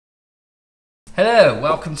Hello,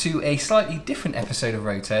 welcome to a slightly different episode of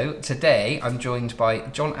Roto. Today I'm joined by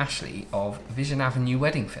John Ashley of Vision Avenue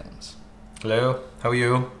Wedding Films. Hello, how are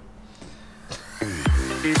you?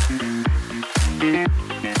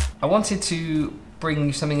 I wanted to bring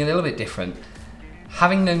you something a little bit different.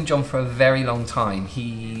 Having known John for a very long time,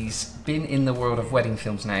 he's been in the world of wedding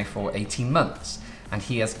films now for 18 months, and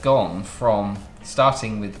he has gone from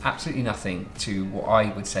starting with absolutely nothing to what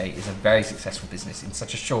I would say is a very successful business in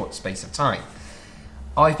such a short space of time.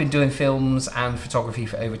 I've been doing films and photography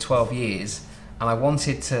for over 12 years, and I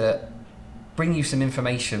wanted to bring you some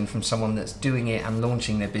information from someone that's doing it and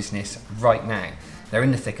launching their business right now. They're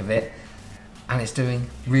in the thick of it, and it's doing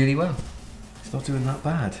really well. It's not doing that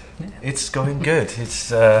bad. Yeah. It's going good.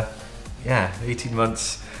 It's 18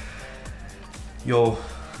 months. I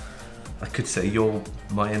could say you're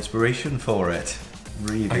my inspiration for it,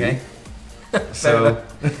 really. Okay. So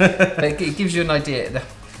But it gives you an idea.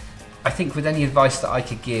 I think with any advice that I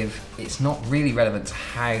could give, it's not really relevant to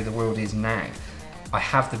how the world is now. I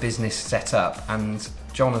have the business set up, and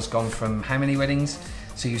John has gone from how many weddings?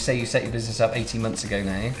 So you say you set your business up 18 months ago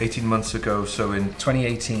now. 18 months ago, so in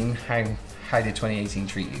 2018, how did 2018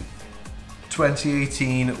 treat you?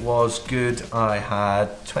 2018 was good. I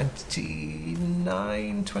had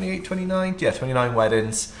 29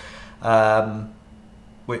 weddings,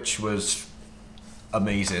 which was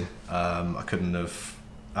amazing. I couldn't have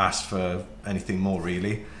asked for anything more,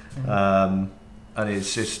 really. And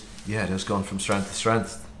it's just, it has gone from strength to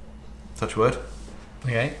strength. Touch wood.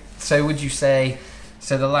 Okay. So would you say,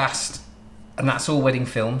 and that's all wedding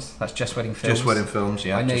films, that's just wedding films? Just wedding films,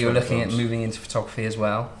 yeah. I know you're looking films. at moving into photography as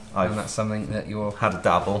well, and that's something that you're... Had a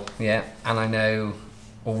dabble. Yeah, and I know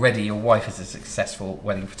already your wife is a successful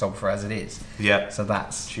wedding photographer as it is. Yeah. So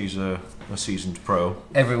that's... She's a seasoned pro.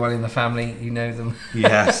 Everyone in the family, you know them.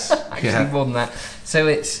 Yes. Actually, more than that. So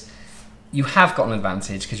you have got an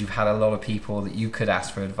advantage because you've had a lot of people that you could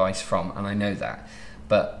ask for advice from, and I know that.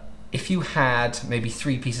 But if you had maybe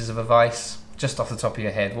 3 pieces of advice, just off the top of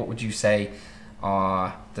your head, what would you say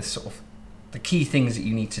are the key things that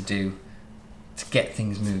you need to do to get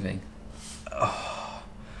things moving?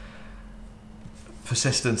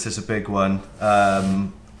 Persistence is a big one.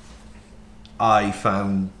 I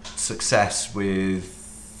found success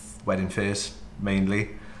with wedding fairs mainly.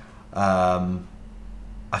 I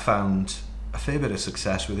found a fair bit of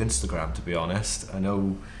success with Instagram, to be honest. I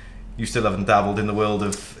know you still haven't dabbled in the world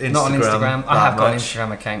of Instagram. Not on Instagram. I have got an much.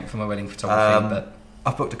 Instagram account for my wedding photography, but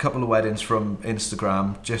I've booked a couple of weddings from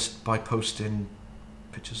Instagram just by posting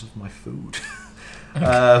pictures of my food.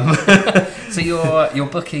 so you're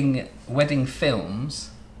booking wedding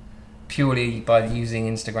films purely by using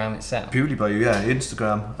Instagram itself? Purely by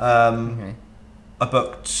Instagram. Okay. I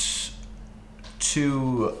booked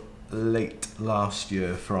 2 late last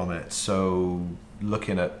year from it, so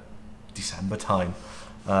looking at December time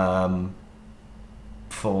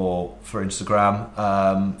for Instagram.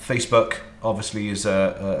 Facebook obviously is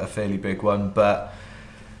a fairly big one, but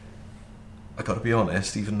I got to be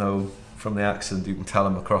honest, even though from the accent you can tell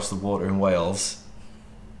I'm across the water in Wales,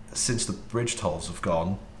 since the bridge tolls have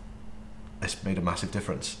gone, it's made a massive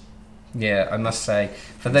difference. Yeah, I must say,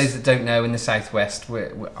 for those that don't know, in the southwest,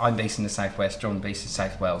 I'm based in the southwest, John's based in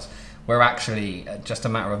South Wales. We're actually just a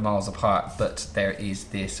matter of miles apart, but there is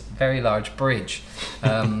this very large bridge,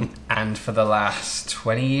 and for the last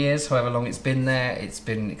 20 years, however long it's been there, it's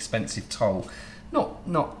been an expensive toll.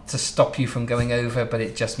 Not to stop you from going over, but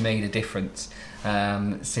it just made a difference.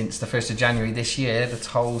 Since the 1st of January this year, the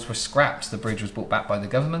tolls were scrapped. The bridge was brought back by the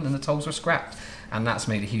government, and the tolls were scrapped. And that's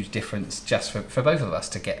made a huge difference just for both of us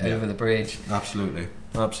to get over the bridge. Absolutely.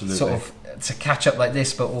 Sort of to catch up like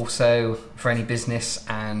this, but also for any business,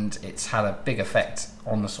 and it's had a big effect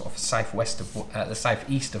on the sort of the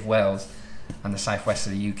southeast of Wales and the southwest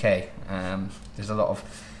of the UK. There's a lot of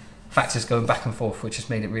factors going back and forth, which has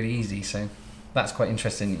made it really easy. So that's quite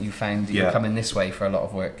interesting that you found that you're coming this way for a lot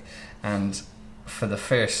of work. And for the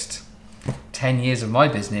first 10 years of my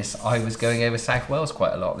business, I was going over South Wales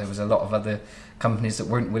quite a lot. There was a lot of other companies that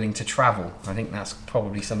weren't willing to travel. I think that's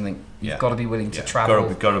probably something you've got to be willing to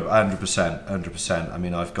travel. Got to 100%. I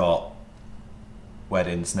mean, I've got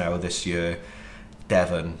weddings now this year,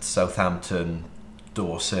 Devon, Southampton,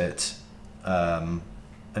 Dorset, and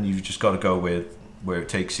you've just got to go with where it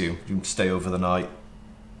takes you. You can stay over the night.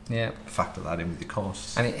 Yeah. Factor that in with your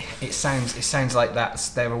costs. And it sounds like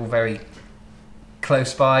they're all very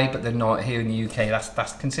close by, but they're not here in the UK.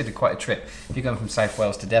 That's considered quite a trip. If you're going from South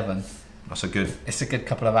Wales to Devon, it's a good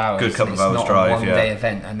couple of hours. Good couple of hours drive. It's drive, not a one-day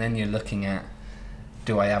event, and then you're looking at,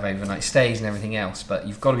 do I have overnight stays and everything else? But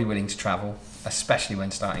you've got to be willing to travel. especially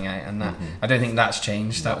when starting out, and that I don't think that's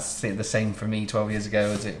changed. That's the same for me 12 years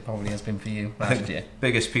ago as it probably has been for you last year.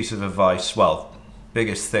 Biggest piece of advice, well,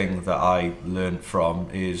 biggest thing that I learned from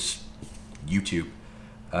is YouTube.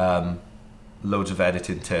 Loads of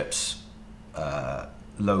editing tips,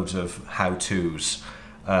 loads of how-tos,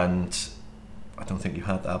 and I don't think you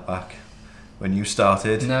had that back when you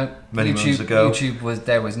started. No, many months ago.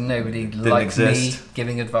 There was nobody like me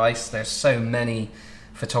giving advice. There's so many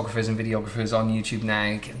photographers and videographers on YouTube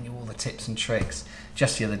now giving you all the tips and tricks.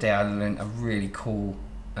 Just the other day I learned a really cool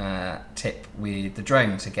tip with the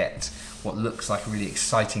drone to get what looks like a really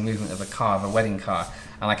exciting movement of a car, of a wedding car,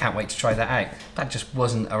 and I can't wait to try that out. That just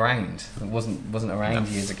wasn't around. It wasn't around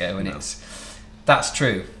years ago, and that's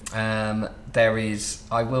true.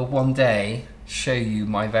 I will one day show you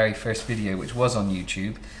my very first video, which was on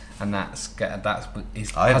YouTube, and has been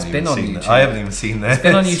on YouTube. I haven't even seen that. It's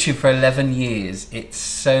been on YouTube for 11 years. It's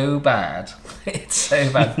so bad. It's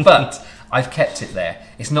so bad. But I've kept it there.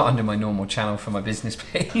 It's not under my normal channel for my business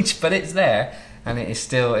page, but it's there, and it's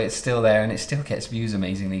still there, and it still gets views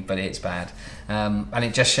amazingly. But it's bad, and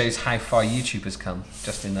it just shows how far YouTube has come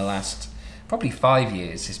just in the last probably 5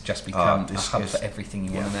 years. It's just become a hub for everything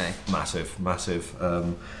you want to know. Massive.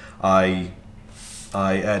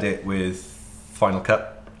 I edit with Final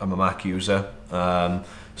Cut. I'm a Mac user,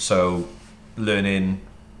 so learning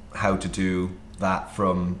how to do that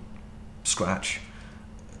from scratch.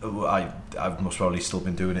 I've most probably still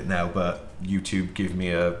been doing it now, but YouTube gave me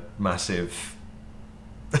a massive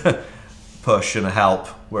push and a help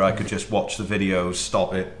where I could just watch the videos,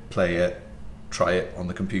 stop it, play it, try it on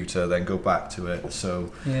the computer, then go back to it.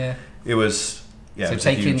 So it was So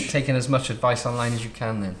taking as much advice online as you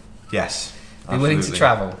can then. Yes. Be willing to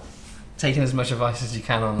travel. Taking as much advice as you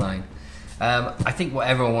can online. I think what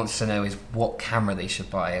everyone wants to know is what camera they should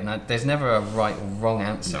buy, and there's never a right or wrong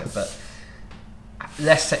answer. No. But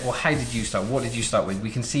let's say, well, how did you start? What did you start with?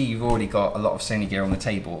 We can see you've already got a lot of Sony gear on the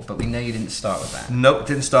table, but we know you didn't start with that. Nope,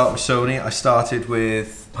 didn't start with Sony. I started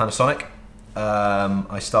with Panasonic.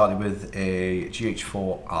 I started with a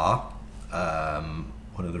GH4R.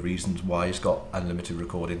 One of the reasons why it's got unlimited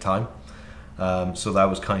recording time. So that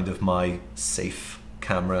was kind of my safe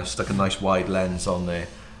camera. Stuck a nice wide lens on there,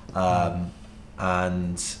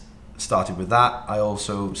 and started with that. I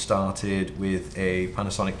also started with a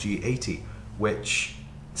Panasonic G80, which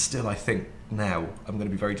still I think now I'm going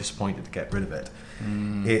to be very disappointed to get rid of it.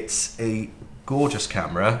 It's a gorgeous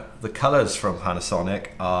camera. The colours from Panasonic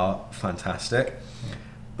are fantastic,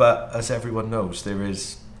 but as everyone knows, there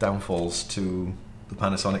is downfalls to the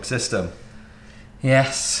Panasonic system.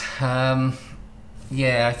 Yes.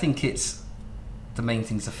 Yeah, I think it's the main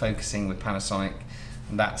things are focusing with Panasonic,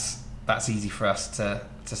 and that's easy for us to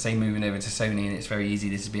say moving over to Sony, and it's very easy.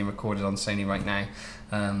 This is being recorded on Sony right now,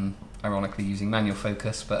 ironically using manual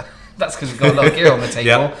focus, but that's because we've got a lot of gear on the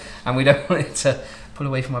table and we don't want it to pull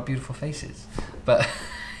away from our beautiful faces. But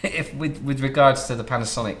if with regards to the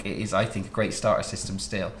Panasonic, it is, I think, a great starter system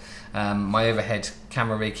still. My overhead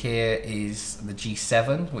camera rig here is the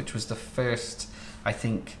G7, which was the first, I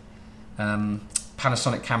think,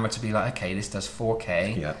 Panasonic camera to be like, okay, this does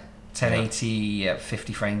 4K, 1080 at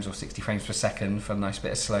 50 frames or 60 frames per second for a nice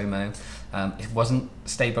bit of slow-mo. It wasn't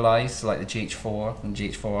stabilized like the GH4, and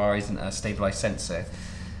GH4R isn't a stabilized sensor,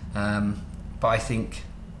 but I think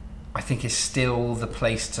it's still the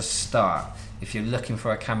place to start if you're looking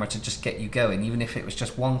for a camera to just get you going, even if it was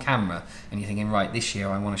just one camera and you're thinking, right, this year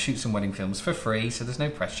I want to shoot some wedding films for free, so there's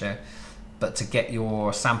no pressure, but to get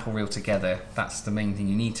your sample reel together, that's the main thing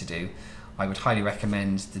you need to do. I would highly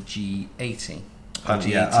recommend the G80.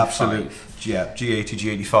 Yeah, absolutely. Yeah,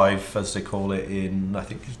 G80, G85, as they call it in, I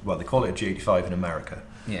think, well, they call it a G85 in America.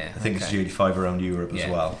 Yeah, I think it's G85 around Europe as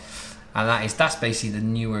well. And that's basically the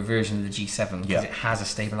newer version of the G7 because it has a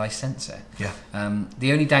stabilized sensor. Yeah.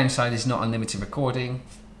 The only downside is not unlimited recording,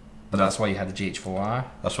 but that's why you had the GH4R.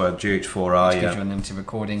 That's why the GH4R, gives you unlimited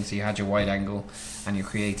recording, so you had your wide angle and your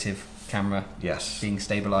creative camera being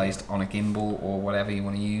stabilized on a gimbal or whatever you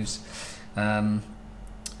want to use. And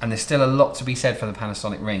there's still a lot to be said for the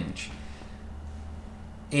Panasonic range.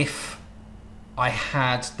 If I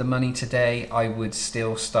had the money today, I would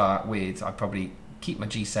still start with, I'd probably keep my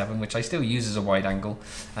G7, which I still use as a wide angle,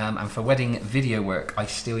 and for wedding video work I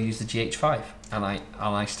still use the GH5, and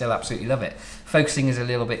I still absolutely love it. Focusing is a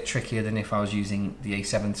little bit trickier than if I was using the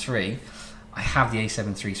A7 III. I have the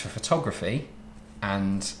A7 IIIs for photography,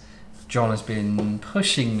 and John has been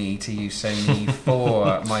pushing me to use Sony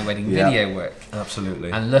for my wedding video work.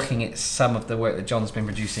 Absolutely. And looking at some of the work that John's been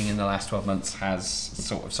producing in the last 12 months has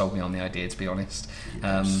sort of sold me on the idea, to be honest.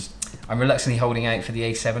 Yes. I'm reluctantly holding out for the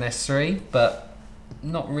A7S III, but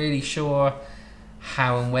not really sure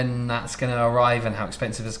how and when that's going to arrive and how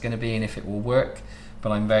expensive it's going to be and if it will work,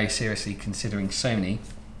 but I'm very seriously considering Sony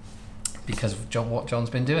because of what John's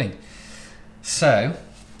been doing. So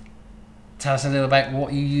tell us a little about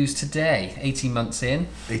what you use today. 18 months in.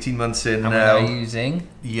 18 months in and now. What are you using?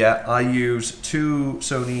 Yeah, I use 2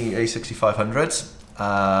 Sony A6500s.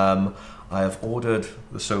 I have ordered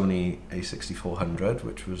the Sony A6400,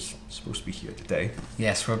 which was supposed to be here today.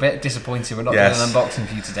 Yes, we're a bit disappointed. We're not doing an unboxing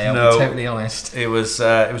for you today. I'll be totally honest. It was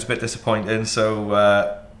a bit disappointing, so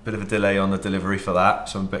bit of a delay on the delivery for that.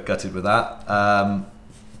 So I'm a bit gutted with that.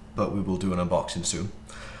 But we will do an unboxing soon.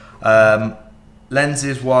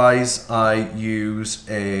 Lenses wise, I use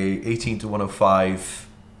a 18-105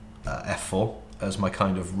 f4 as my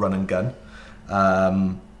kind of run and gun.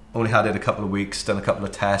 Only had it a couple of weeks, done a couple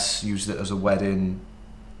of tests, used it as a wedding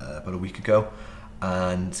about a week ago,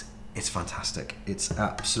 and it's fantastic. It's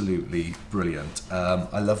absolutely brilliant.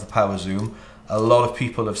 I love the power zoom. A lot of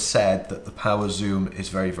people have said that the power zoom is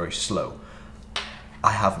very, very slow.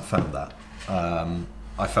 I haven't found that.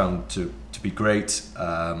 I found to be great.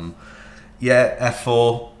 Yeah,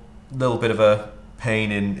 f4, little bit of a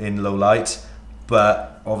pain in low light,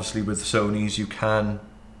 but obviously with the Sonys you can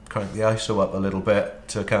crank the ISO up a little bit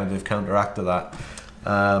to kind of counteract that.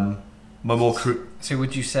 So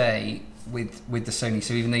would you say with the Sony,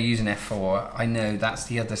 so even though you're using f4, I know that's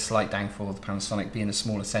the other slight downfall of the Panasonic, being a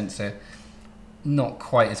smaller sensor, not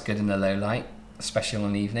quite as good in the low light, especially on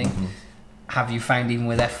an evening. Mm-hmm. Have you found even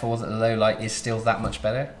with f4 that the low light is still that much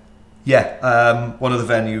better? Yeah, one of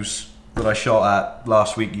the venues that I shot at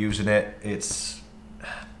last week using it, it's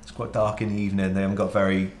quite dark in the evening. They haven't got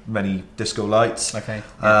very many disco lights. Okay.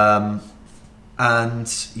 Yeah.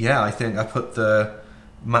 And yeah, I think I put the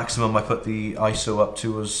maximum I put the ISO up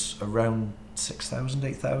to was around 6,000,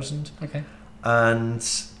 8,000. Okay. And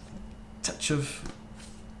touch of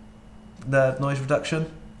the noise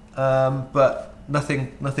reduction, but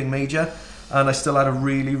nothing major. And I still had a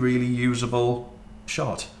really, really usable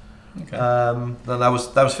shot. Okay. And that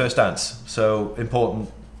was first dance, so important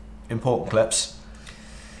clips.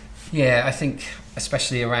 Yeah, I think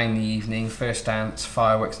especially around the evening, first dance,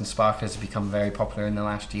 fireworks and sparklers have become very popular in the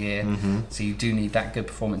last year. Mm-hmm. So you do need that good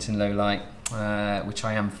performance in low light, which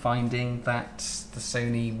I am finding that the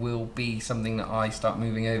Sony will be something that I start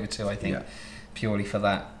moving over to, I think, purely for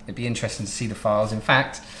that. It'd be interesting to see the files. In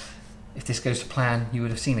fact, if this goes to plan, you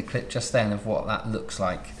would have seen a clip just then of what that looks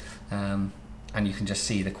like. And you can just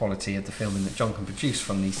see the quality of the filming that John can produce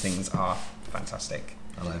from these things are fantastic.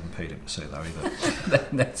 And I haven't paid him to say that either.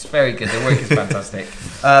 That's very good. The work is fantastic.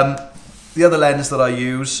 The other lens that I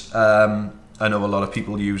use, I know a lot of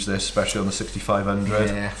people use this, especially on the 6500,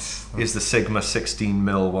 yes, is the Sigma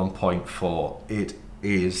 16mm 1.4. It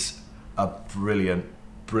is a brilliant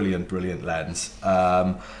lens.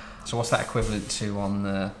 So what's that equivalent to on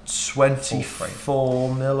the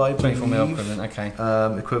 24mm, I believe. 24mm equivalent, okay.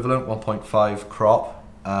 Equivalent, 1.5 crop.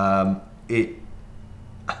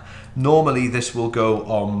 Normally this will go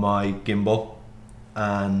on my gimbal,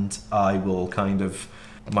 and I will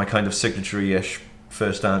my signature-ish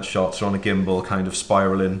first dance shots are on a gimbal, kind of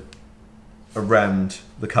spiraling around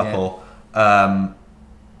the couple. Yeah.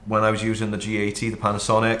 When I was using the G80, the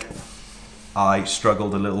Panasonic, I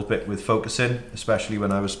struggled a little bit with focusing, especially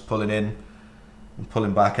when I was pulling in and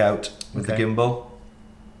pulling back out with the gimbal.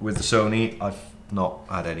 With the Sony, I've not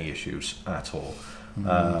had any issues at all.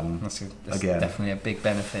 That's again, definitely a big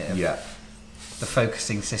benefit of the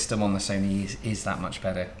focusing system on the Sony is that much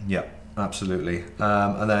better. Yeah, absolutely.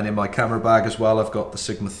 And then in my camera bag as well, I've got the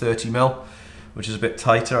Sigma 30mm, which is a bit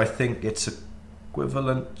tighter. I think it's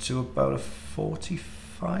equivalent to about a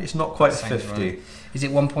 45. It's not quite a 50. Right. Is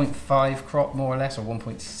it 1.5 crop more or less, or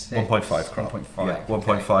 1.6? 1.5 crop. 1.5. Yeah,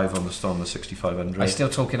 1.5 on the 6500. I'm still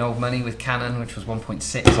talking old money with Canon, which was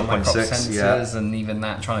 1.6 on my crop sensors, and even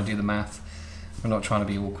that, trying to do the math. We're not trying to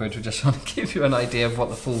be awkward, we're just trying to give you an idea of what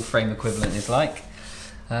the full frame equivalent is like.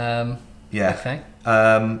 Okay.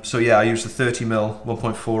 So yeah, I use the 30mm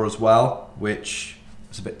 1.4 as well, which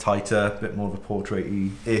is a bit tighter, a bit more of a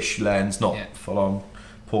portrait-y-ish lens, not full-on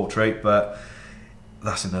portrait, but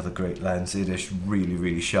that's another great lens. It is really,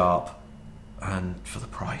 really sharp, and for the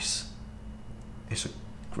price, it's a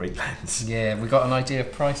great lens. Yeah, we got an idea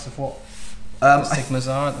of price of what the Sigmas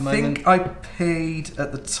are at the moment? I think I paid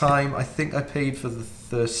at the time. I think I paid for the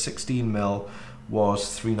 16mm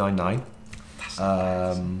was $399. That's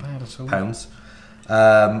not bad at all. Pounds.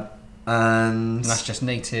 And that's just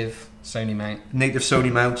native Sony mount. Native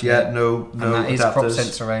Sony mount, no and that adapters. Is crop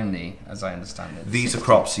sensor only, as I understand it. These are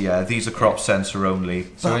crops, these are crop sensor only.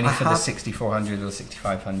 So only for the 6400 or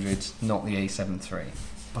 6500, not the A7 III.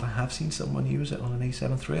 but I have seen someone use it on an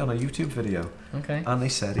A7 III on a YouTube video. Okay. And they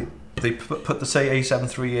said they put the say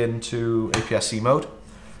A7 III into APS-C mode,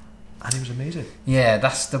 and it was amazing. Yeah,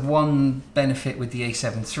 that's the one benefit with the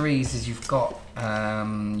A7 IIIs is you've got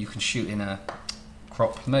you can shoot in a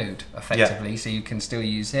crop mode effectively, so you can still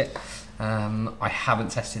use it. I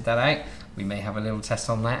haven't tested that out. We may have a little test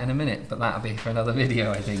on that in a minute, but that'll be for another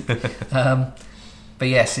video, I think. But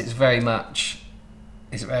yes, it's very much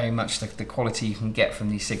the quality you can get from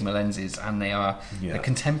these Sigma lenses, and they are the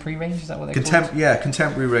contemporary range. Is that what they're called? Yeah,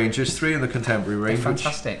 contemporary range. There's 3 in the contemporary range. They're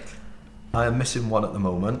fantastic. I am missing one at the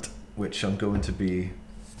moment, which I'm going to be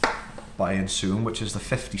buying soon, which is the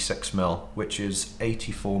 56mm, which is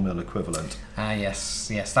 84mm equivalent. Ah, yes,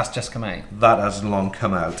 that's just come out. That has long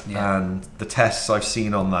come out, and the tests I've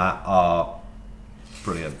seen on that are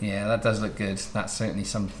brilliant. Yeah, that does look good. That's certainly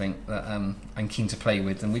something that I'm keen to play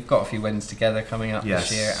with, and we've got a few weddings together coming up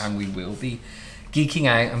this year, and we will be geeking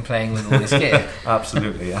out and playing with all this gear.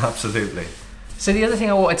 Absolutely, absolutely. So the other thing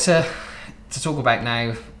I wanted to talk about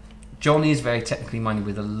now, John is very technically minded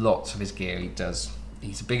with a lot of his gear.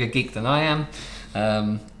 He's a bigger geek than I am,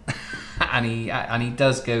 and he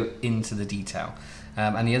does go into the detail.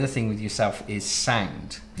 And the other thing with yourself is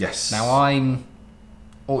sound. Yes. Now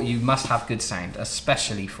you must have good sound,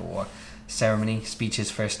 especially for ceremony, speeches,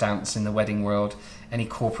 first dance in the wedding world, any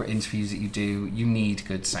corporate interviews that you do. You need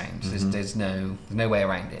good sound. There's no way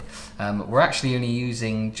around it. We're actually only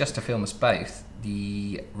using, just to film us both,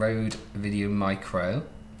 the Rode Video Micro.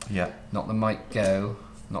 Yeah. Not the Mic Go,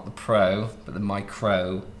 not the Pro, but the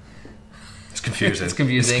Micro. It's confusing. It's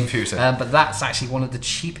confusing. It's confusing. But that's actually one of the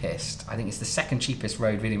cheapest. I think it's the second cheapest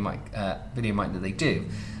Rode video mic that they do.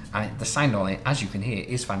 And the sound on it, as you can hear,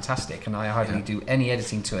 is fantastic. And I hardly do any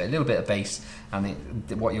editing to it. A little bit of bass, and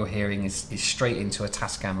what you're hearing is straight into a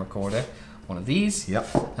Tascam recorder, one of these. Yep.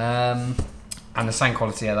 And the sound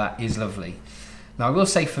quality of that is lovely. Now, I will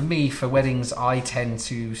say for me, for weddings, I tend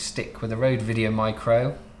to stick with the Rode Video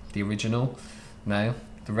Micro, the original. No,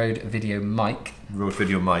 the Rode Video Mic. Rode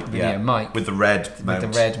Video Mic, Mic. With the red mount.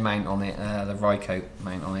 With the red mount on it, the Rycote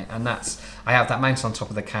mount on it. And I have that mount on top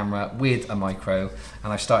of the camera with a micro,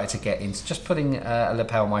 and I've started to get into just putting a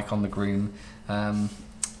lapel mic on the groom.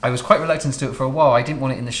 I was quite reluctant to do it for a while. I didn't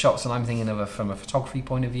want it in the shots, and I'm thinking of from a photography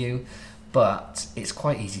point of view, but it's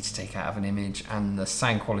quite easy to take out of an image, and the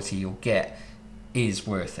sound quality you'll get is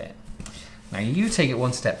worth it. Now, you take it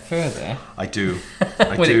one step further. I do.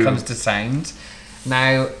 When it comes to sound.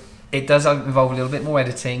 Now, it does involve a little bit more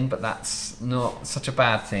editing, but that's not such a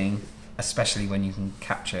bad thing, especially when you can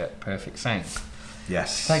capture perfect sound.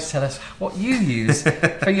 Yes. Like, tell us what you use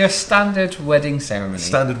for your standard wedding ceremony.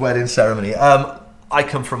 Standard wedding ceremony. I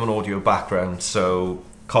come from an audio background, so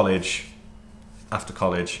after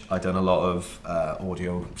college, I've done a lot of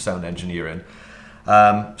audio sound engineering.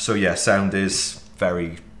 So yeah, sound is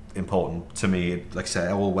very important to me. Like I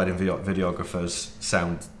say, all wedding videographers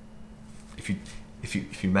sound.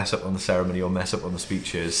 If you mess up on the ceremony or mess up on the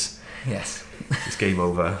speeches, yes, it's game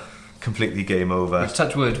over. Completely game over. Which,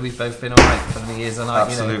 touch wood, we've both been alright for the years, and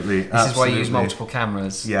absolutely. This is why you use multiple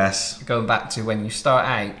cameras. Yes. Going back to when you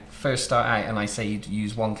first start out, and I say you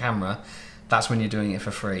use one camera, that's when you're doing it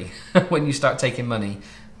for free. When you start taking money,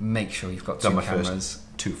 make sure you've got two cameras.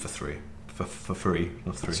 First 2 for 3. For free,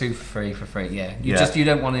 not 3. 2 for free. Yeah. You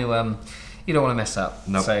don't want to. You don't want to mess up.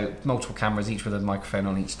 Nope. So multiple cameras, each with a microphone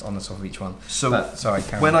on the top of each one. So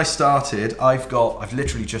when I started, I've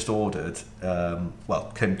literally just ordered.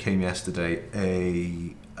 Came yesterday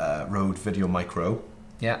a Rode Video Micro.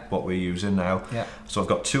 Yeah. What we're using now. Yeah. So I've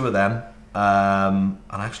got 2 of them, and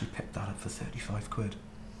I actually picked that up for 35 quid.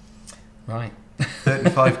 Right.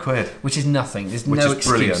 35 quid. Which is nothing. There's no excuse.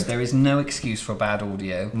 Brilliant. There is no excuse for bad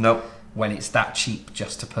audio. Nope. When it's that cheap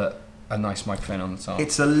just to put a nice microphone on the top.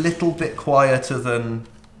 It's a little bit quieter than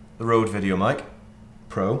the Rode Video Mic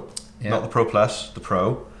Pro, not the Pro Plus, the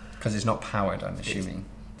Pro. Because it's not powered, I'm assuming.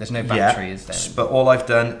 There's no battery, is there? But all I've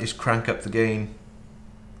done is crank up the gain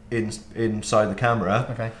inside the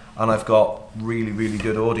camera, and I've got really, really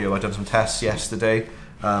good audio. I've done some tests yesterday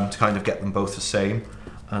to kind of get them both the same,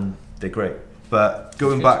 and they're great. But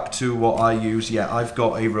going back to what I use, I've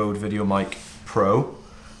got a Rode Video Mic Pro.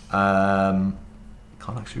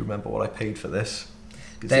 Can't actually remember what I paid for this.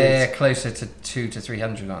 They're closer to 200 to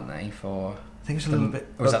 300, aren't they? I think it's a little bit.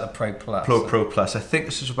 Or is that the Pro Plus? Pro Plus. I think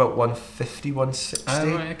this is about 150, 160.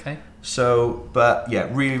 Oh, right, okay. So, but yeah,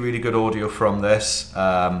 really, really good audio from this.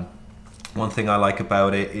 One thing I like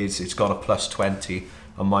about it is it's got a plus 20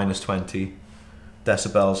 and minus 20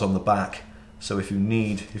 decibels on the back. So if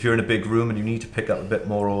you're in a big room and you need to pick up a bit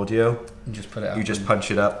more audio, you just put it up. You just punch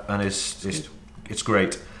it up, and it's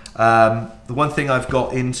great. The one thing I've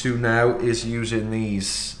got into now is using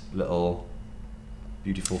these little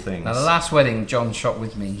beautiful things. Now the last wedding John shot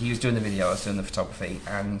with me, he was doing the video, I was doing the photography,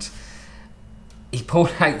 and he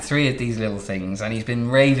pulled out 3 of these little things, and he's been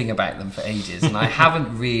raving about them for ages, and I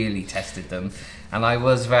haven't really tested them, and I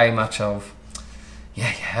was very much of,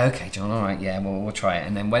 yeah, okay, John, all right, yeah, we'll try it.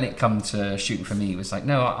 And then when it come to shooting for me, he was like,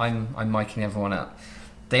 no, I'm micing everyone up.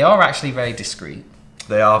 They are actually very discreet.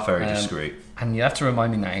 They are very discreet. And you have to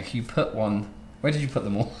remind me now, if you put one, where did you put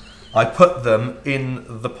them all? I put them in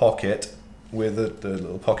the pocket with the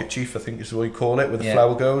little pocket chief, I think is what you call it, where the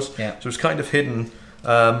flower goes. Yeah. So it's kind of hidden.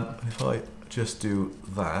 If I just do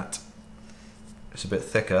that, it's a bit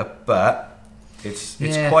thicker, but it's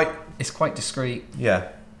quite discreet. Yeah,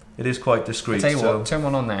 it is quite discreet. I'll tell you what, turn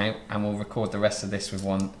one on now, and we'll record the rest of this with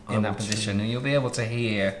one in that position, and you'll be able to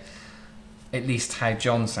hear at least how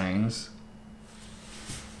John sounds.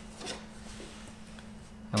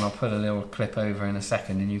 And I'll put a little clip over in a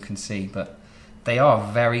second, and you can see, but they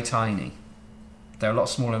are very tiny. They're a lot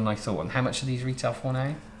smaller than I thought. And how much do these retail for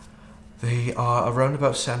now? They are around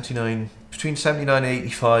about 79, between 79 and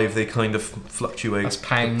 85. They kind of fluctuate. That's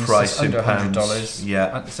pounds. The price under in pounds. $100.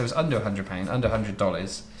 Yeah. So it's under £100, under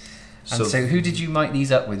 $100. And so who did you mic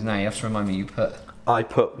these up with now? You have to remind me. I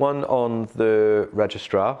put one on the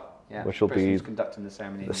registrar, which will be conducting the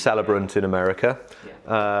ceremony, the celebrant in America.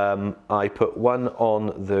 Yeah. I put one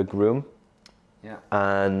on the groom. Yeah.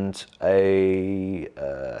 And I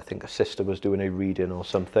think a sister was doing a reading or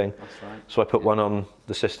something. That's right. So I put one on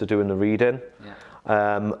the sister doing the reading.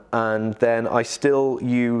 Yeah. And then I still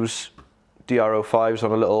use DRO5s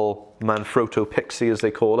on a little Manfrotto Pixie, as they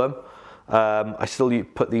call them. I still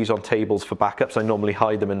put these on tables for backups. I normally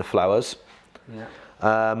hide them in the flowers. Yeah.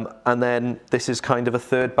 And then this is kind of a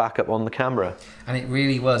third backup on the camera. And it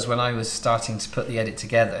really was, when I was starting to put the edit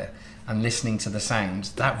together and listening to the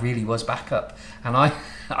sounds, that really was backup. And I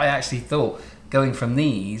actually thought, going from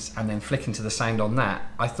these and then flicking to the sound on that,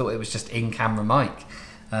 I thought it was just in-camera mic.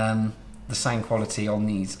 The sound quality on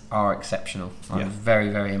these are exceptional. I'm very,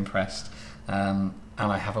 very impressed. And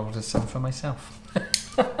I have ordered some for myself.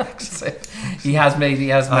 So he has made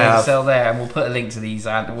a sale there, and we'll put a link to these,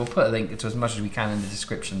 and we'll put a link to as much as we can in the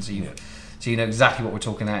description, so you know exactly what we're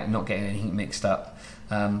talking about and not getting anything mixed up.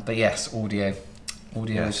 But yes, audio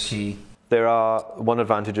is key. There are one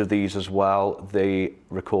advantage of these as well. They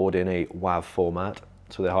record in a WAV format,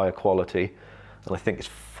 so they're higher quality, and I think it's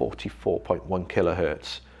 44.1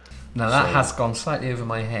 kilohertz. Now that has gone slightly over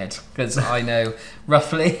my head, because I know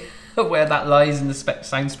roughly where that lies in the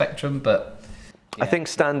sound spectrum, but I think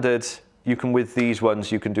standard, with these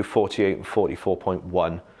ones, you can do 48 and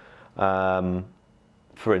 44.1.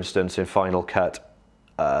 For instance, in Final Cut,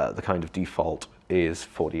 the kind of default is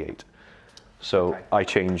 48. So I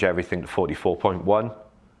change everything to 44.1.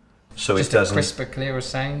 So just it doesn't. Just a crisper, clearer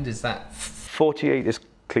sound, is that? 48 is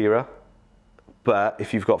clearer, but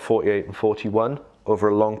if you've got 48 and 41, over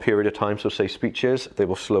a long period of time, so say speeches, they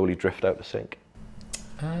will slowly drift out of sync.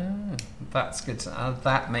 That's good.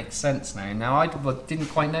 That makes sense now. Now I didn't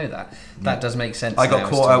quite know that. That does make sense. I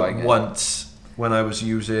got caught out once when I was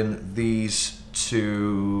using these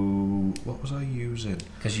to, what was I using?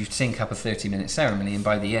 Because you sync up a 30-minute ceremony, and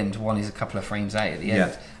by the end, one is a couple of frames out at the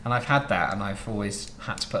end. And I've had that, and I've always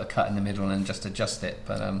had to put a cut in the middle and just adjust it.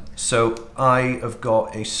 But so I have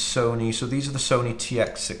got a Sony. So these are the Sony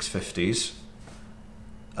TX650s,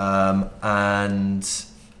 and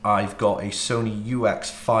I've got a Sony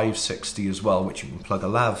UX560 as well, which you can plug a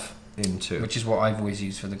lav into. Which is what I've always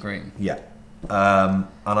used for the groom. Yeah. And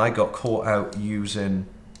I got caught out using,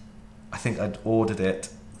 I think I'd ordered it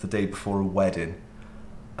the day before a wedding,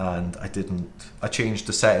 and I changed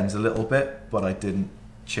the settings a little bit, but I didn't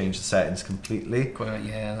change the settings completely.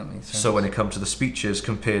 Yeah, that makes sense. So when it comes to the speeches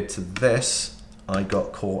compared to this, I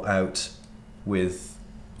got caught out with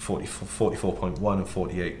 44.1 and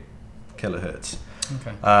 48 kilohertz.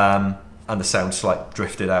 Okay. And the sound slight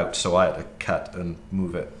drifted out, so I had to cut and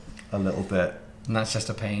move it a little bit. And that's just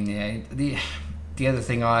a pain, yeah. The other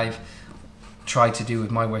thing I've tried to do with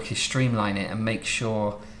my work is streamline it and make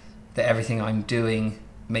sure that everything I'm doing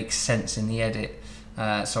makes sense in the edit.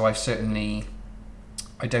 So I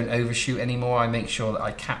don't overshoot anymore. I make sure that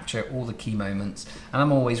I capture all the key moments, and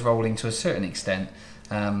I'm always rolling to a certain extent.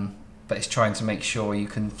 But it's trying to make sure you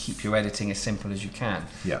can keep your editing as simple as you can.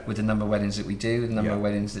 Yeah. With the number of weddings that we do, the number of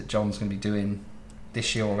weddings that John's going to be doing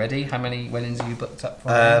this year already. How many weddings have you booked up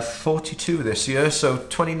for? 42 this year. So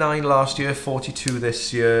 29 last year, 42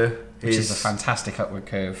 this year. Which is a fantastic upward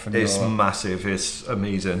curve. It's massive. It's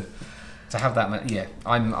amazing. To have that many, yeah,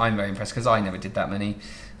 I'm very impressed, because I never did that many.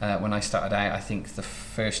 When I started out, I think the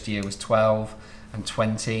first year was 12, and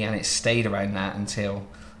 20, and it stayed around that until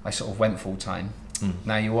I sort of went full time.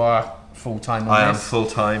 Now you are full time. I am full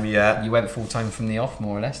time. Yeah. You went full time from the off,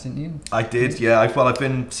 more or less, didn't you? I did. Yeah. I've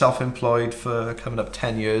been self-employed for coming up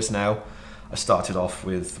 10 years now. I started off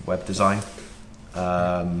with web design.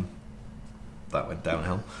 That went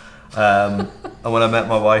downhill. And when I met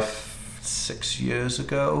my wife 6 years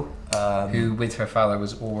ago, who with her father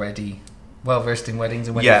was already well versed in weddings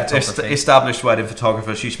and wedding photography. Established wedding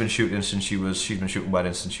photographer. She's been shooting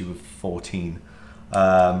weddings since she was 14.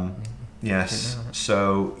 Yes.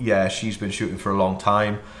 So yeah, she's been shooting for a long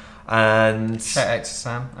time. And shout out to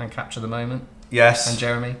Sam and Capture the Moment. Yes. And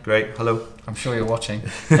Jeremy. Great. Hello. I'm sure you're watching.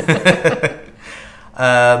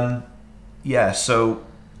 Yeah. So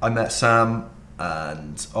I met Sam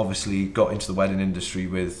and obviously got into the wedding industry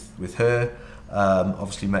with her.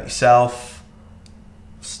 Obviously met yourself.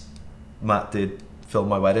 Matt did film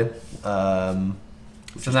my wedding.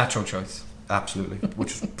 It's a natural choice. Absolutely,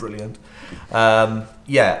 which was brilliant.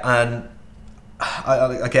 Yeah, and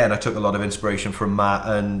I took a lot of inspiration from Matt,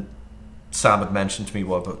 and Sam had mentioned to me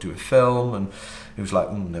what about doing film, and he was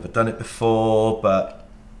like, never done it before, but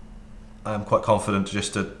I'm quite confident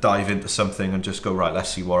just to dive into something and just go, right, let's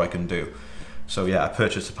see what I can do. So yeah, I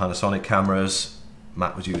purchased the Panasonic cameras.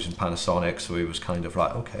 Matt was using Panasonic, so he was kind of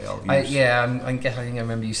like, okay, I'll use... I think I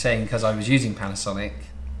remember you saying, because I was using Panasonic,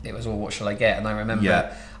 it was all, what shall I get? And I remember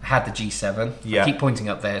I had the G7. Yeah. I keep pointing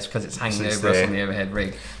up there, it's because it's hanging over us on the overhead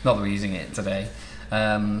rig. Not that we're using it today.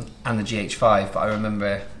 And the GH5, but I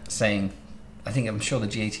remember saying, I'm sure the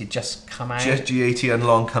G80 had just come out. Just G80 and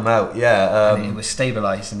long come out, yeah. And it was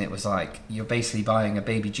stabilised, and it was like, you're basically buying a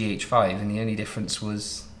baby GH5, and the only difference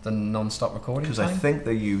was the non-stop recording time. Because I think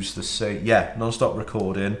they use the same, non-stop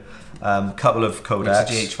recording, couple of codecs.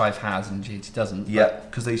 Which the GH5 has and the G80 doesn't. Yeah,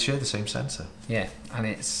 because they share the same sensor. Yeah, and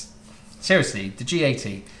it's, seriously, the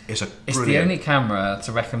G80 it's the only camera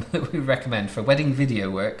that we recommend for wedding video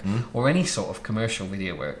work or any sort of commercial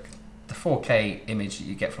video work. The 4K image that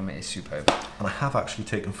you get from it is superb. And I have actually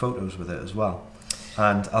taken photos with it as well.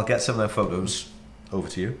 And I'll get some of their photos over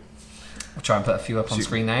to you. I'll try and put a few up on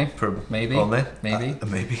screen now. Maybe. On there? Maybe.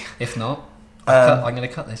 Maybe. If not, I'm going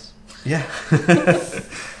to cut this. Yeah.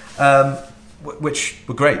 Which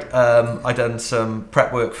were great. I done some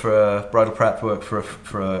prep work bridal prep work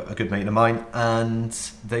for a good mate of mine, and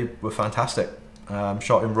they were fantastic.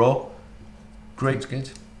 Shot in RAW. Great. That's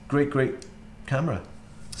good. Great camera.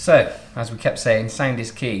 So, as we kept saying, sound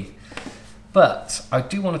is key. But I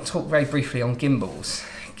do want to talk very briefly on gimbals.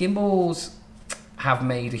 Gimbals have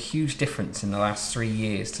made a huge difference in the last 3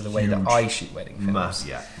 years to the way that I shoot wedding films.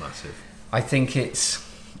 Massive. I think it's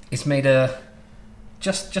made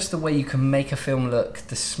just the way you can make a film look,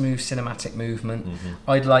 the smooth cinematic movement.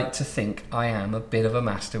 I'd like to think I am a bit of a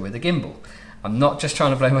master with a gimbal. I'm not just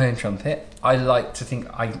trying to blow my own trumpet. I like to think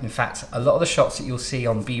in fact, a lot of the shots that you'll see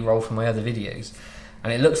on B-roll from my other videos,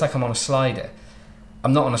 and it looks like I'm on a slider.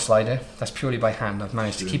 I'm not on a slider, that's purely by hand. I've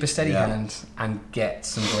managed to keep a steady hand and get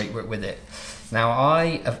some great work with it. Now,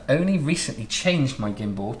 I have only recently changed my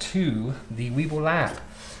gimbal to the Weeble Lab,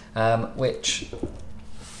 which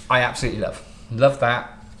I absolutely love. Love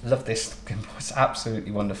that. Love this gimbal. It's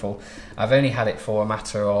absolutely wonderful. I've only had it for a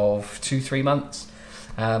matter of 2-3 months.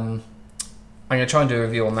 I'm going to try and do a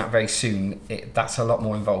review on that very soon. That's a lot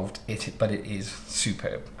more involved, but it is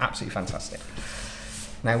superb. Absolutely fantastic.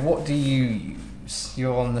 Now, what do you use?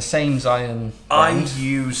 You're on the same Zion brand. I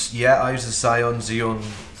use the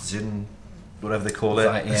Xeon, whatever they call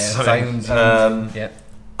it. Zion. Yeah.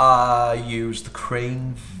 I use the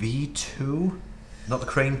Crane V2, not the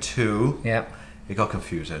Crane 2. Yeah. It got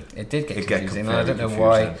confusing. It did get confusing. I don't know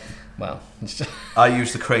why. Well, it's just I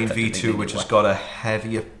use the Crane V2, which has got a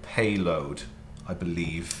heavier payload, I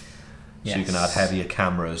believe. So you can add heavier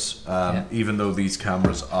cameras. Even though these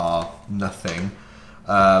cameras are nothing,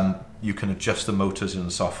 you can adjust the motors in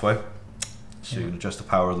the software. So you can adjust the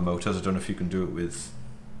power of the motors. I don't know if you can do it with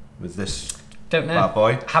this. Don't know. Bad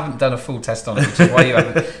boy. Haven't done a full test on it, which is why you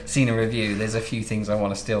haven't seen a review. There's a few things I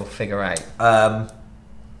want to still figure out.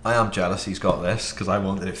 I am jealous he's got this because I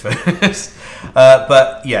wanted it first.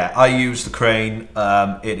 But yeah, I use the Crane.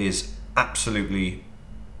 It is absolutely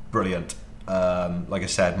brilliant. Like I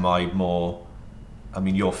said,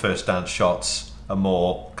 your first dance shots are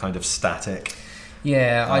more kind of static.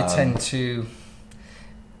 Yeah, I tend to,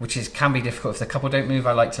 can be difficult if the couple don't move.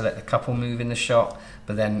 I like to let the couple move in the shot,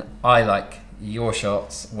 but then I like your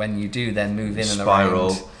shots when you do then move in and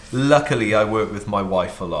around. Luckily, I work with my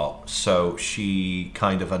wife a lot, so she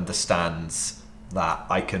kind of understands that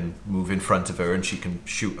I can move in front of her and she can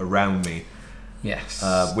shoot around me. Yes.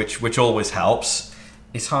 Which always helps.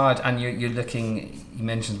 it's hard, and you're looking. He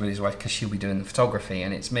mentions with his wife because she'll be doing the photography,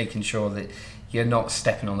 and it's making sure that you're not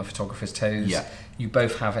stepping on the photographer's toes. Yeah. You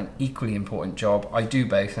both have an equally important job. I do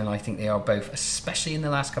both, and I think they are both, especially in the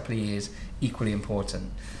last couple of years, equally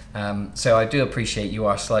important. So I do appreciate you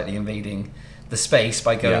are slightly invading the space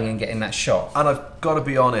by going and getting that shot. And I've got to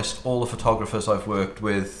be honest, all the photographers I've worked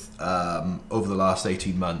with over the last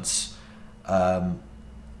 18 months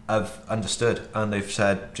have understood, and they've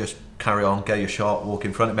said, just carry on, get your shot, walk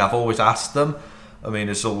in front of me. I've always asked them. I mean,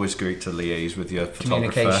 it's always great to liaise with your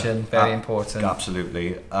photographer. Communication, very important.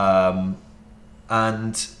 Absolutely.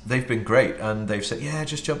 And they've been great, and they've said, yeah,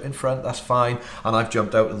 just jump in front, that's fine. And I've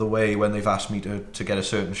jumped out of the way when they've asked me to get a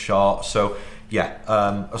certain shot. So yeah,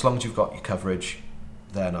 as long as you've got your coverage,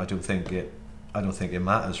 then I don't think it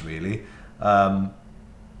matters really.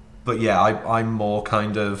 But yeah, I'm more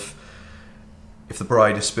kind of, if the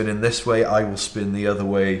bride is spinning this way, I will spin the other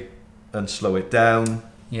way and slow it down.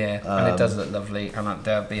 Yeah, and it does look lovely, and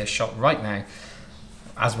there'll be a shot right now.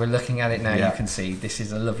 As we're looking at it now, you can see this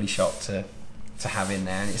is a lovely shot to have in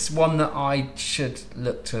there, and it's one that I should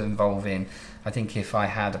look to involve in. I think if I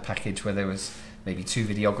had a package where there was maybe 2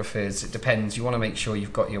 videographers, it depends. You want to make sure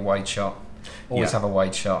you've got your wide shot. Always have a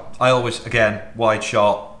wide shot. I always, again, wide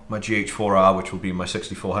shot, my GH4R, which will be my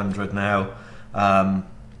 6400 now.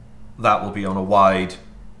 That will be on a wide,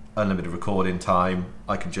 unlimited recording time.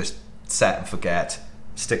 I can just set and forget,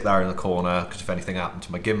 stick that in the corner, because if anything happened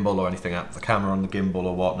to my gimbal or anything happened to the camera on the gimbal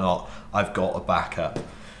or whatnot, I've got a backup.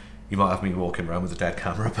 You might have me walking around with a dead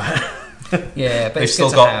camera, but yeah, but it's still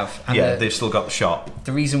good to got, have. And they've still got the shot.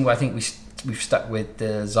 The reason why I think we've stuck with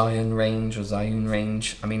the Zion range or Zhiyun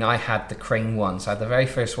range. I mean, I had the Crane one, so I had the very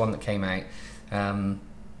first one that came out, and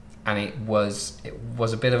it was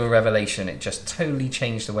a bit of a revelation. It just totally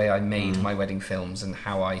changed the way I made my wedding films and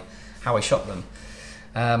how I shot them.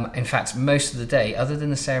 In fact, most of the day, other than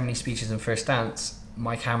the ceremony speeches and first dance,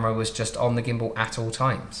 my camera was just on the gimbal at all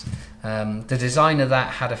times. The design of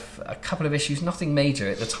that had a couple of issues, nothing major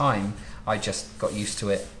at the time. I just got used to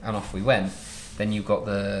it and off we went. Then you've got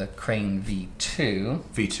the Crane V2.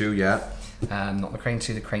 V2, yeah. Not the Crane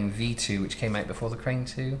 2, the Crane V2, which came out before the Crane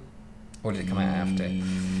 2. Or did it come out after?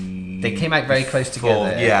 They came out very close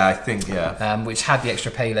together. Yeah, I think, yeah. Which had the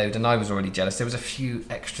extra payload, and I was already jealous. There was a few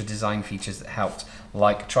extra design features that helped,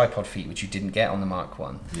 like tripod feet, which you didn't get on the Mark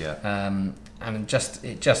 1. Yeah. And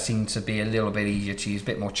it just seemed to be a little bit easier to use, a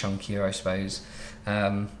bit more chunkier, I suppose.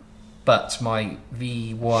 But my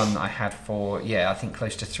V1 I had for, I think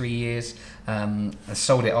close to 3 years. I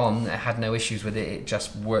sold it on, I had no issues with it, it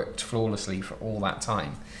just worked flawlessly for all that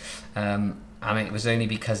time. And it was only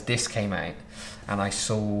because this came out and I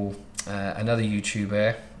saw another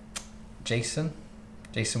YouTuber, Jason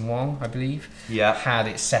Wong, I believe, had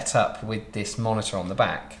it set up with this monitor on the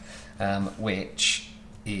back, which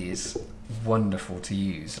is wonderful to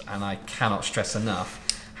use, and I cannot stress enough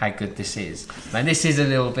how good this is. Now this is a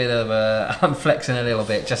little bit of a, I'm flexing a little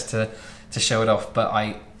bit just to show it off, but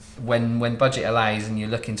when budget allows and you're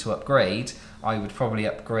looking to upgrade, I would probably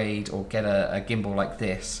upgrade or get a gimbal like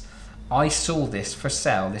this. I saw this for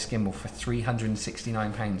sale, this gimbal, for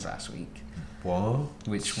 £369 last week. What?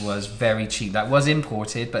 Which was very cheap. That was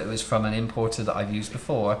imported, but it was from an importer that I've used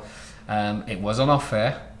before. It was on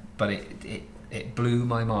offer, but it blew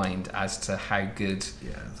my mind as to how good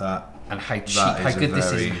and how cheap, how good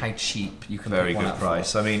this is and how cheap you can very put one good up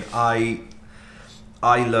price. For. I mean,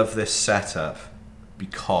 I love this setup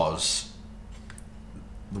because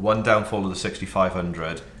the one downfall of the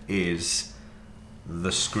 6500 is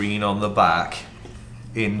the screen on the back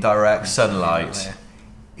in direct sunlight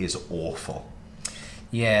is awful.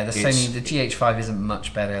 Yeah, the GH5 isn't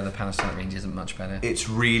much better, the Panasonic range isn't much better. It's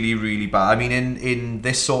really, really bad. I mean, in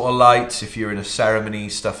this sort of light, if you're in a ceremony,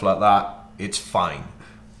 stuff like that, it's fine.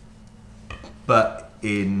 But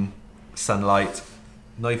in sunlight,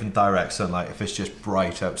 not even direct sunlight, if it's just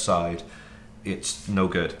bright outside, it's no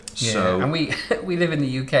good. Yeah, so, and we live in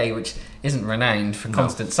the UK, which isn't renowned for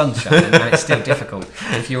constant sunshine, and it's still difficult.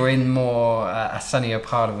 If you're in more a sunnier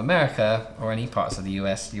part of America or any parts of the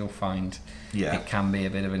US, you'll find it can be a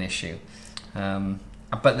bit of an issue.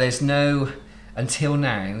 But there's until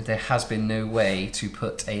now, there has been no way to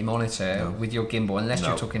put a monitor with your gimbal, unless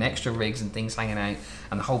you're talking extra rigs and things hanging out.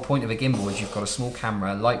 And the whole point of a gimbal is you've got a small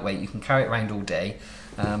camera, lightweight, you can carry it around all day.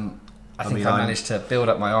 I think I managed to build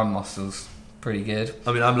up my arm muscles pretty good.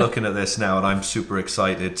 I mean, I'm looking at this now and I'm super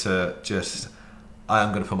excited to I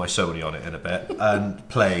am going to put my Sony on it in a bit and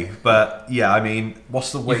play. But yeah, I mean,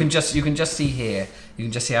 what's the weight? You can just see here, you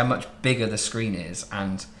can just see how much bigger the screen is,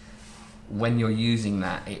 and when you're using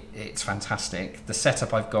that, it's fantastic. The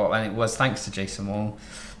setup I've got, and it was thanks to Jason Wong,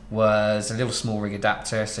 was a little small rig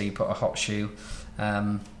adapter, so you put a hot shoe,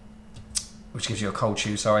 which gives you a cold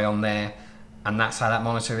shoe, sorry, on there, and that's how that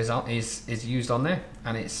monitor is used on there.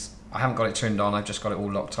 And I haven't got it turned on, I've just got it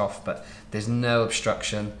all locked off, but there's no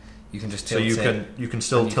obstruction. You can just tilt it. So you can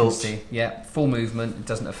still tilt. Yeah, full movement. It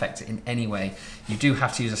doesn't affect it in any way. You do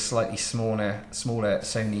have to use a slightly smaller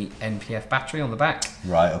Sony NPF battery on the back.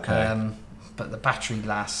 Right. Okay. But the battery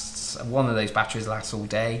lasts. One of those batteries lasts all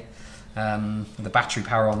day. The battery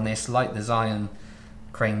power on this, like the Zion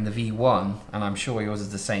Crane, the V1, and I'm sure yours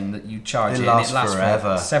is the same. That you charge it and it lasts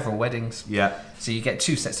forever. For several weddings. Yeah. So you get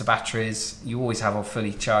 2 sets of batteries. You always have a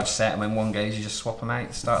fully charged set, and when one goes, you just swap them out at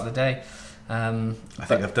the start of the day. I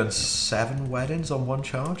think I've done 7 weddings on one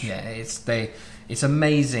charge. Yeah, it's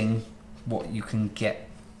amazing what you can get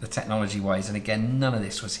the technology wise, and again, none of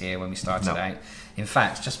this was here when we started out. In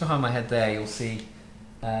fact, just behind my head there, you'll see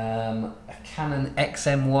a Canon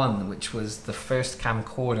XM1, which was the first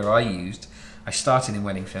camcorder I used. I started in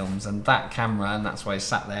wedding films, and that camera, and that's why I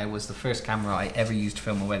sat there, was the first camera I ever used to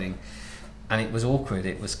film a wedding. And it was awkward,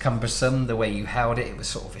 it was cumbersome, the way you held it, it was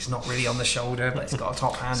sort of, it's not really on the shoulder, but it's got a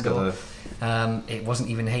top handle. It wasn't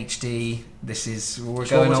even HD. This is, we're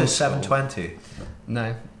going on. Was it 720?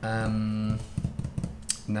 No,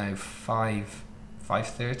 no,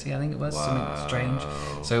 530, I think it was. Wow. Something strange.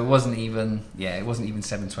 So it wasn't even, it wasn't even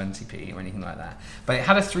 720p or anything like that. But it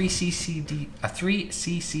had a 3CCD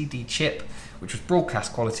chip, which was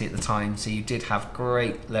broadcast quality at the time. So you did have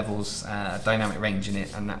great levels, dynamic range in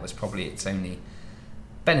it, and that was probably its only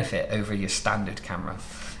benefit over your standard camera.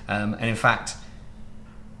 And in fact,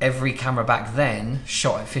 every camera back then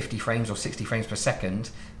shot at 50 frames or 60 frames per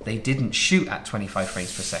second. They didn't shoot at 25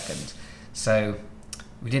 frames per second. So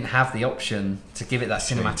we didn't have the option to give it that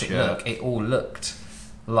cinematic look. It all looked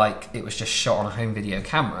like it was just shot on a home video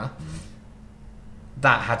camera.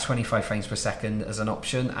 That had 25 frames per second as an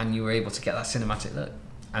option, and you were able to get that cinematic look.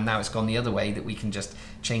 And now it's gone the other way, that we can just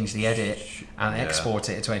change the edit and export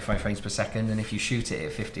it at 25 frames per second, and if you shoot it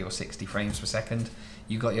at 50 or 60 frames per second,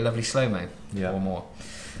 you got your lovely slow-mo or more.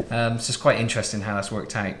 So it's quite interesting how that's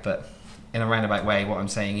worked out, but in a roundabout way, what I'm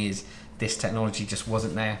saying is this technology just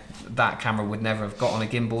wasn't there. That camera would never have got on a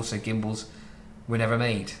gimbal, so gimbals were never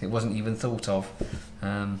made. It wasn't even thought of.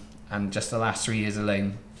 And just the last 3 years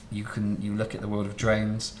alone, you look at the world of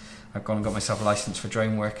drones. I've gone and got myself a license for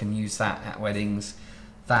drone work and use that at weddings.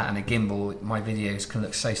 That and a gimbal, my videos can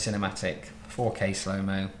look so cinematic, 4K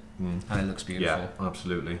slow-mo, and it looks beautiful. Yeah,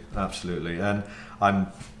 absolutely, absolutely. And I'm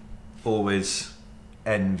always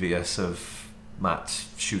envious of Matt's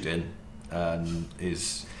shooting and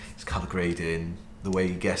his colour grading, the way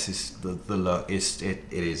he guesses the look. It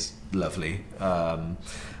is lovely. And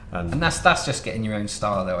that's just getting your own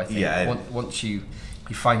style, though, I think. Yeah. Once you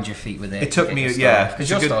find your feet with it. It took me, because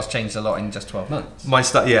your style's changed a lot in just 12 months. My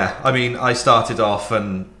style, I mean, I started off,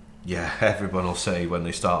 and everyone will say when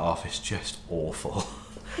they start off, it's just awful.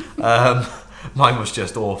 Mine was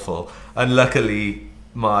just awful, and luckily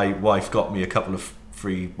my wife got me a couple of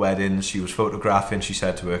free weddings. She was photographing. She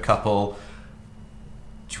said to her couple,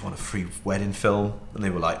 "Do you want a free wedding film?" And they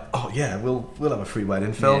were like, "Oh yeah, we'll have a free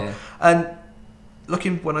wedding film." Yeah. And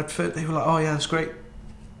when I first, they were like, "Oh yeah, that's great."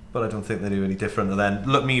 But I don't think they do any different. And then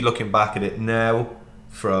looking back at it now,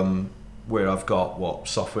 from where I've got what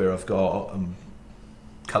software I've got and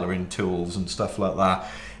colouring tools and stuff like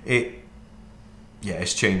that,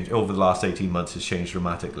 it's changed over the last 18 months. It's changed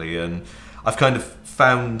dramatically, and I've kind of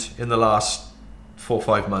found in the last 4 or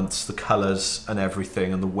 5 months the colours and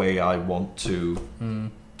everything and the way I want to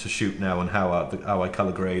shoot now, and how I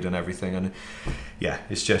colour grade and everything, and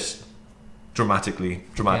it's just dramatically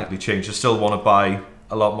changed. I still want to buy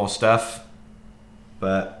a lot more stuff,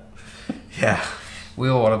 but we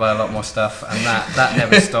all want to buy a lot more stuff, and that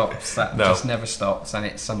never stops. That just never stops, and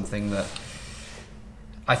it's something that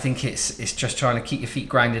I think it's just trying to keep your feet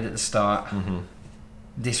grounded at the start.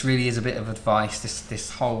 This really is a bit of advice.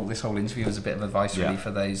 This whole interview is a bit of advice really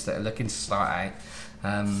for those that are looking to start out.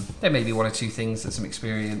 There may be 1 or 2 things that some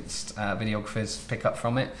experienced videographers pick up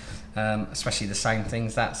from it, especially the sound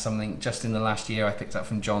things. That's something just in the last year I picked up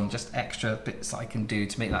from John, just extra bits that I can do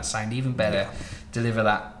to make that sound even better, deliver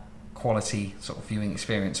that quality sort of viewing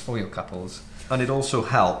experience for your couples. And it also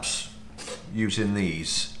helps using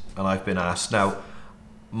these, and I've been asked, now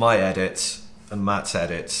my edits and Matt's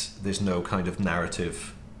edits, there's no kind of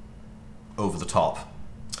narrative over the top.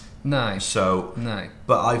 No.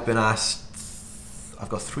 But I've been asked, I've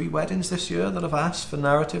got 3 weddings this year that I've asked for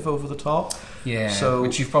narrative over the top. Yeah,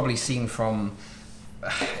 which you've probably seen from,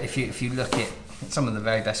 if you look at some of the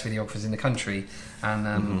very best videographers in the country,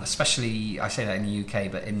 and especially, I say that in the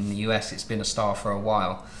UK, but in the US it's been a star for a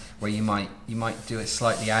while, where you might do it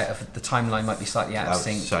slightly out of the timeline, might be slightly out of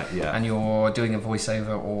sync, and you're doing a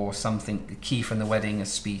voiceover or something key from the wedding, a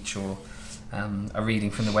speech or a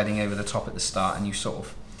reading from the wedding over the top at the start, and you sort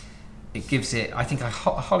of, it gives it, I think, a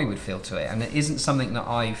Hollywood feel to it, and it isn't something that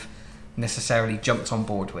I've necessarily jumped on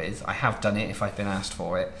board with. I have done it if I've been asked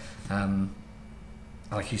for it,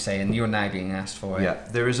 like you say, and you're now being asked for it. Yeah,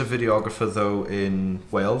 there is a videographer though in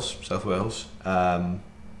Wales, South Wales.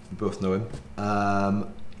 We both know him.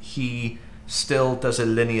 He still does a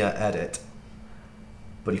linear edit,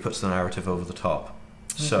 but he puts the narrative over the top.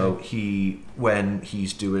 Okay. So when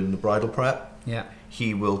he's doing the bridal prep,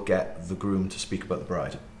 he will get the groom to speak about the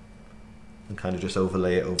bride and kind of just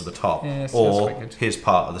overlay it over the top, or his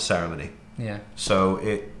part of the ceremony. Yeah. So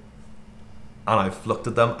and I've looked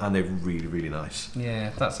at them and they're really, really nice.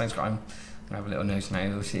 Yeah, that sounds great. I'm gonna have a little nose now.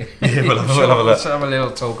 We'll have a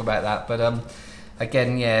little talk about that. But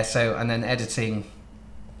again, so, and then editing,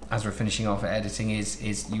 as we're finishing off, editing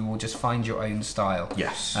is you will just find your own style.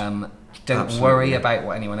 Yes. Don't worry about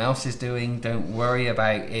what anyone else is doing. Don't worry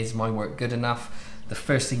about, is my work good enough? The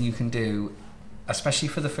first thing you can do, especially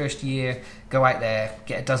for the first year, go out there,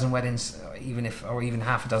 get a dozen weddings, or even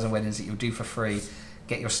half a dozen weddings that you'll do for free.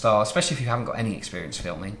 Get your style, especially if you haven't got any experience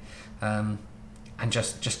filming, and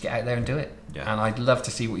just get out there and do it. Yeah. And I'd love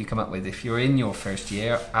to see what you come up with. If you're in your first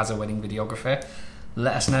year as a wedding videographer,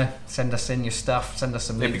 let us know. Send us in your stuff. Send us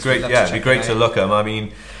some links. It'd be great. Yeah, it'd be great to look at them. I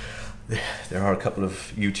mean, there are a couple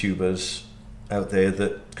of YouTubers out there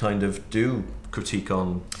that kind of do critique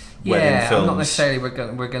on wedding films. Not necessarily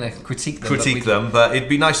we're gonna critique them. But it'd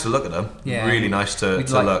be nice to look at them. Yeah, really nice to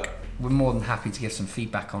look. We're more than happy to give some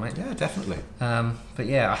feedback on it. Yeah, definitely. But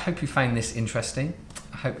yeah, I hope you found this interesting.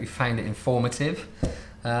 I hope you found it informative.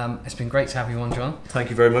 It's been great to have you on, John. Thank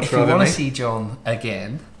you very much for having me. If you want to see John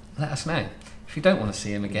again, let us know. If you don't want to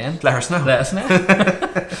see him again, let us know. Let us know.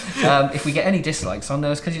 If we get any dislikes, I'll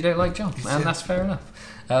know it's because you don't like John, and that's fair enough.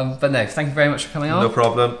 But no, thank you very much for coming on. No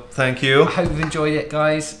problem. Thank you. I hope you've enjoyed it,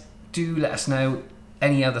 guys. Do let us know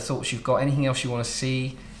any other thoughts you've got, anything else you want to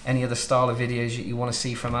see, any other style of videos that you want to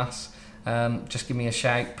see from us. Just give me a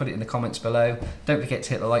shout, put it in the comments below. Don't forget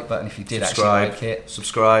to hit the like button if you did actually like it.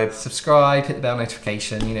 Subscribe, hit the bell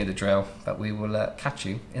notification, you know the drill. But we will catch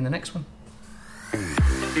you in the next one.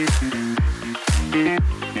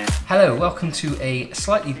 Hello, welcome to a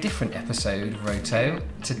slightly different episode of Roto.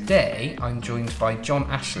 Today I'm joined by John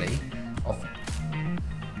Ashley of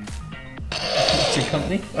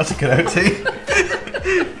Company. That's a good OT.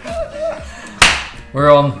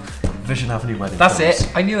 We're on Vision Avenue Wedding. That's films.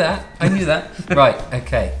 It. I knew that. Right.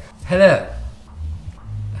 Okay. Hello.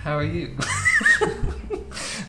 How are you?